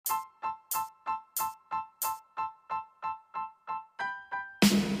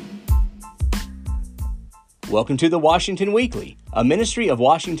Welcome to the Washington Weekly, a ministry of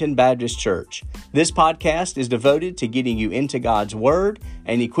Washington Baptist Church. This podcast is devoted to getting you into God's Word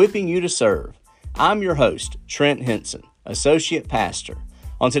and equipping you to serve. I'm your host, Trent Henson, Associate Pastor.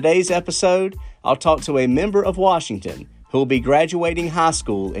 On today's episode, I'll talk to a member of Washington who will be graduating high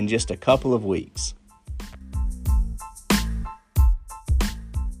school in just a couple of weeks.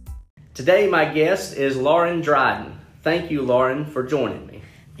 Today, my guest is Lauren Dryden. Thank you, Lauren, for joining me.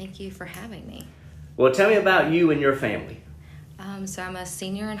 Thank you for having me. Well, tell me about you and your family. So I'm a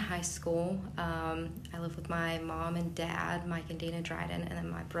senior in high school. I live with my mom and dad, Mike and Dina Dryden, and then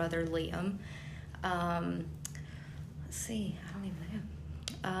my brother, Liam. I don't even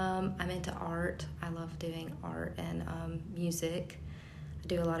know. I'm into art. I love doing art and music. I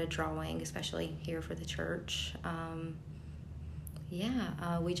do a lot of drawing, especially here for the church.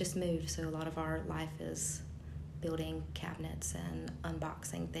 We just moved, so a lot of our life is building cabinets and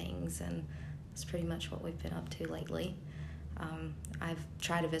unboxing things, and that's pretty much what we've been up to lately. I've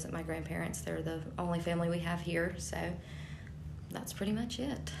tried to visit my grandparents. They're the only family we have here, so that's pretty much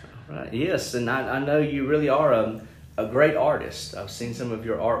it. Right. Yes, and I know you really are a great artist. I've seen some of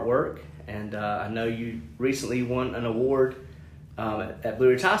your artwork, and I know you recently won an award at Blue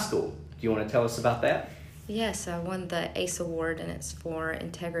Ridge High School. Do you want to tell us about that? Yes, I won the ACE Award, and it's for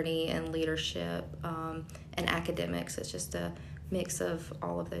integrity and leadership and academics. It's just a mix of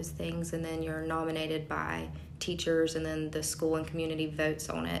all of those things, and then you're nominated by teachers, and then the school and community votes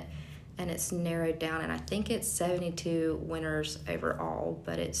on it, and it's narrowed down, and I think it's 72 winners overall,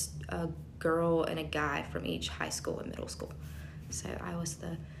 but it's a girl and a guy from each high school and middle school. So I was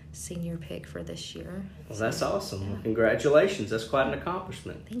the senior pick for this year. Well, that's awesome. Yeah. Well, congratulations. That's quite an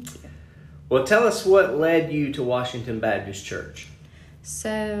accomplishment. Thank you. Well, tell us what led you to Washington Baptist Church.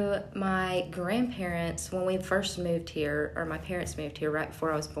 So my grandparents, when we first moved here, or my parents moved here right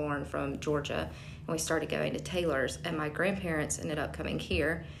before I was born from Georgia, and we started going to Taylor's, and my grandparents ended up coming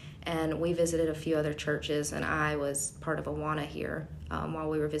here, and we visited a few other churches, and I was part of Awana here while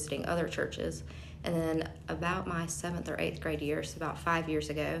we were visiting other churches. And then about my 7th or 8th grade year, so about 5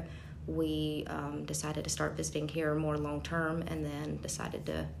 years ago, we decided to start visiting here more long-term, and then decided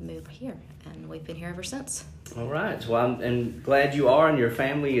to move here, and we've been here ever since. All right. Well, I'm glad you are, and your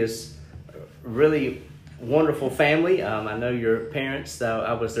family is a really wonderful family. I know your parents.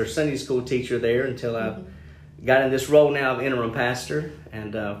 I was their Sunday school teacher there until I got in this role now of interim pastor,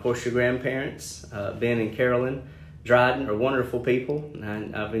 and of course your grandparents, Ben and Carolyn Dryden, are wonderful people,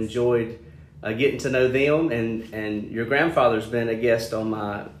 and I've enjoyed getting to know them, and your grandfather's been a guest on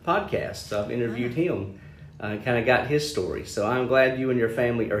my podcast, so I've interviewed him, kind of got his story. So I'm glad you and your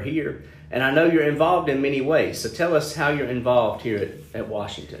family are here, and I know you're involved in many ways. So tell us how you're involved here at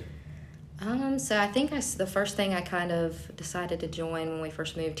Washington. So I think the first thing I kind of decided to join when we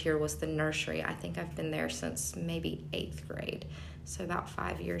first moved here was the nursery. I think I've been there since maybe 8th grade, so about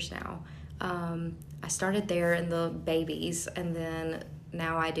 5 years now. I started there in the babies, and then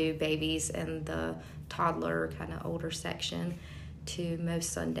now I do babies and the toddler kind of older section to most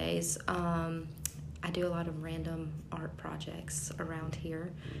Sundays. I do a lot of random art projects around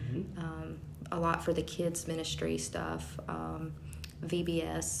here. A lot for the kids ministry stuff,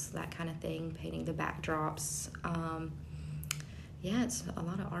 VBS, that kind of thing, painting the backdrops. It's a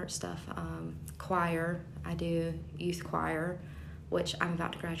lot of art stuff. Choir, I do youth choir, which I'm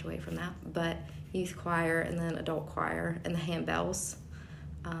about to graduate from that, but youth choir and then adult choir and the handbells.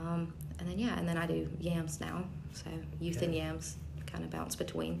 And then I do yams now, so youth and yams kind of bounce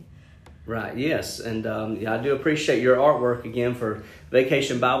between. Right, yes, and I do appreciate your artwork again for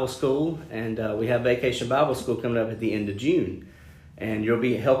Vacation Bible School, and we have Vacation Bible School coming up at the end of June, and you'll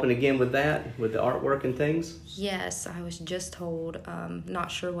be helping again with that, with the artwork and things? Yes, I was just told,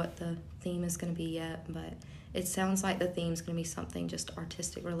 not sure what the theme is going to be yet, but it sounds like the theme's going to be something just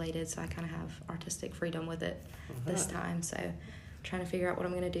artistic related, so I kind of have artistic freedom with it this time, so trying to figure out what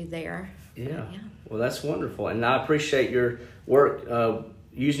I'm going to do there. Yeah. Well, that's wonderful. And I appreciate your work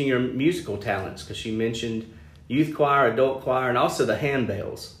using your musical talents, because you mentioned youth choir, adult choir, and also the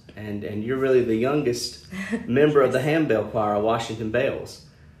handbells. And you're really the youngest member of the handbell choir, Washington Bells.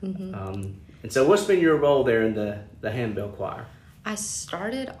 And so what's been your role there in the handbell choir? I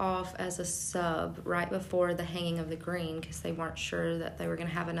started off as a sub right before the hanging of the green, because they weren't sure that they were going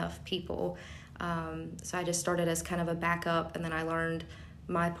to have enough people. So I just started as kind of a backup, and then I learned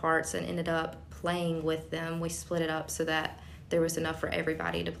my parts and ended up playing with them. We split it up so that there was enough for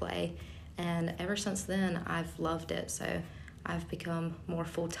everybody to play. And ever since then, I've loved it. So I've become more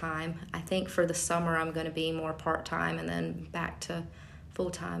full-time. I think for the summer, I'm going to be more part-time, and then back to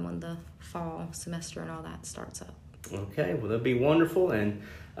full-time when the fall semester and all that starts up. Okay, well, that'll be wonderful. And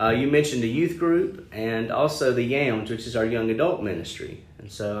you mentioned the youth group and also the YAMS, which is our young adult ministry.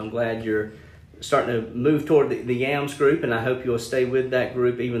 And so I'm glad you're starting to move toward the YAMS group, and I hope you'll stay with that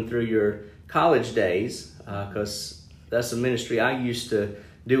group even through your college days, because that's a ministry I used to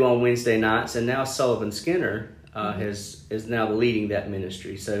do on Wednesday nights, and now Sullivan Skinner is now leading that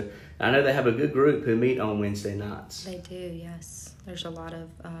ministry. So I know they have a good group who meet on Wednesday nights. They do, yes. There's a lot of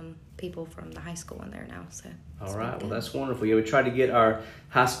people from the high school in there now. So all right, well, that's wonderful. Yeah, we try to get our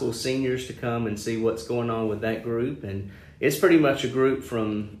high school seniors to come and see what's going on with that group, and it's pretty much a group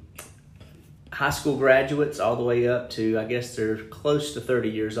from high school graduates all the way up to, I guess they're close to 30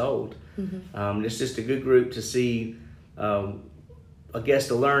 years old. It's just a good group to see, I guess,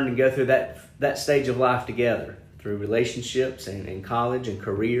 to learn and go through that stage of life together through relationships and college and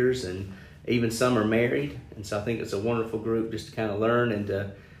careers, and even some are married. And so I think it's a wonderful group just to kind of learn and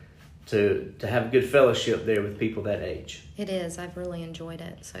to have a good fellowship there with people that age. It is. I've really enjoyed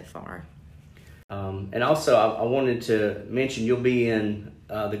it so far. And also I wanted to mention you'll be in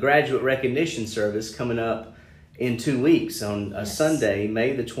the graduate recognition service coming up in 2 weeks on a Sunday,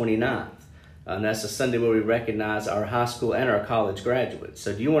 May the 29th. And that's a Sunday where we recognize our high school and our college graduates.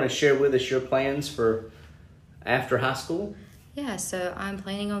 So do you want to share with us your plans for after high school? Yeah, so I'm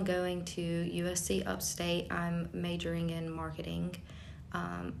planning on going to USC Upstate. I'm majoring in marketing.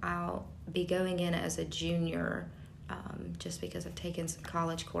 I'll be going in as a junior just because I've taken some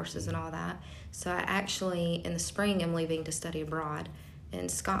college courses and all that. So I actually, in the spring, am leaving to study abroad in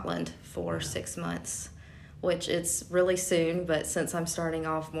Scotland for 6 months, which it's really soon, but since I'm starting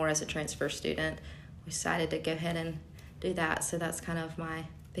off more as a transfer student, we decided to go ahead and do that. So that's kind of my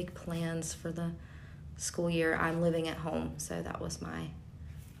big plans for the school year. I'm living at home, so that was my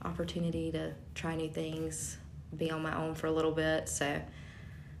opportunity to try new things, be on my own for a little bit. So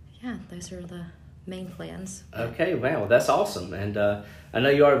yeah, those are the main plans. Okay, wow, that's awesome. And I know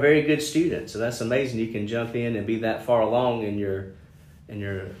you are a very good student, so that's amazing you can jump in and be that far along in your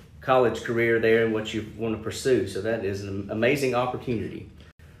college career there and what you want to pursue. So that is an amazing opportunity.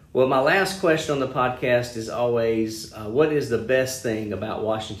 Well, my last question on the podcast is always, what is the best thing about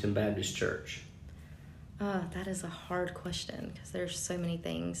Washington Baptist Church? That is a hard question because there's so many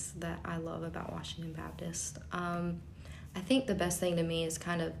things that I love about Washington Baptist. I think the best thing to me is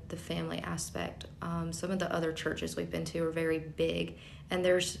kind of the family aspect. Some of the other churches we've been to are very big, and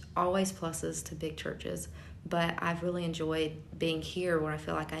there's always pluses to big churches, but I've really enjoyed being here where I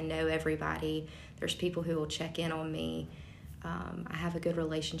feel like I know everybody. There's people who will check in on me. I have a good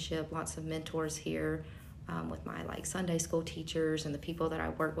relationship, lots of mentors here with my Sunday school teachers and the people that I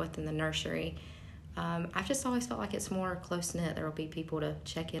work with in the nursery. I've just always felt like it's more close-knit. There will be people to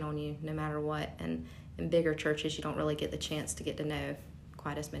check in on you no matter what. And in bigger churches, you don't really get the chance to get to know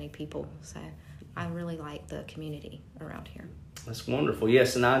quite as many people. So I really like the community around here. That's wonderful.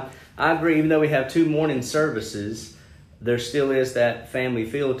 Yes, and I agree. Even though we have 2 morning services, there still is that family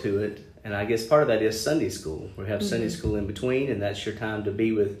feel to it. And I guess part of that is Sunday school. We have Sunday school in between, and that's your time to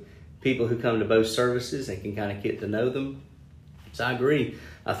be with people who come to both services and can kind of get to know them. So I agree.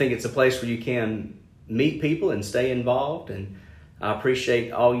 I think it's a place where you can meet people and stay involved, and I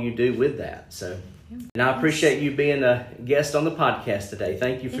appreciate all you do with that. So, and I appreciate you being a guest on the podcast today.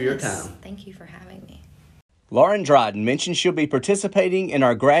 Thank you for your time. Thank you for having me. Lauren Dryden mentioned she'll be participating in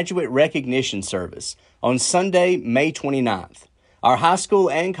our graduate recognition service on Sunday, May 29th. Our high school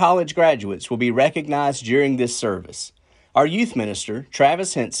and college graduates will be recognized during this service. Our youth minister,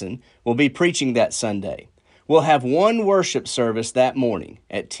 Travis Henson, will be preaching that Sunday. We'll have one worship service that morning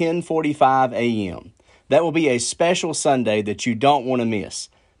at 10:45 a.m. That will be a special Sunday that you don't want to miss,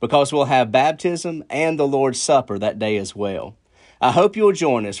 because we'll have baptism and the Lord's Supper that day as well. I hope you'll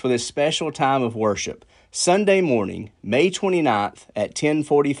join us for this special time of worship, Sunday morning, May 29th at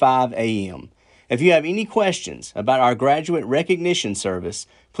 10:45 a.m. If you have any questions about our graduate recognition service,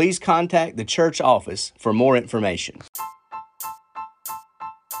 please contact the church office for more information.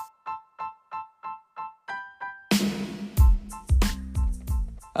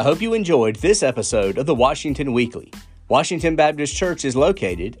 I hope you enjoyed this episode of the Washington Weekly. Washington Baptist Church is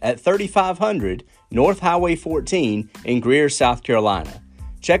located at 3500 North Highway 14 in Greer, South Carolina.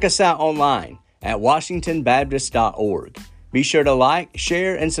 Check us out online at washingtonbaptist.org. Be sure to like,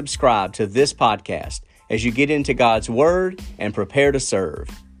 share, and subscribe to this podcast as you get into God's Word and prepare to serve.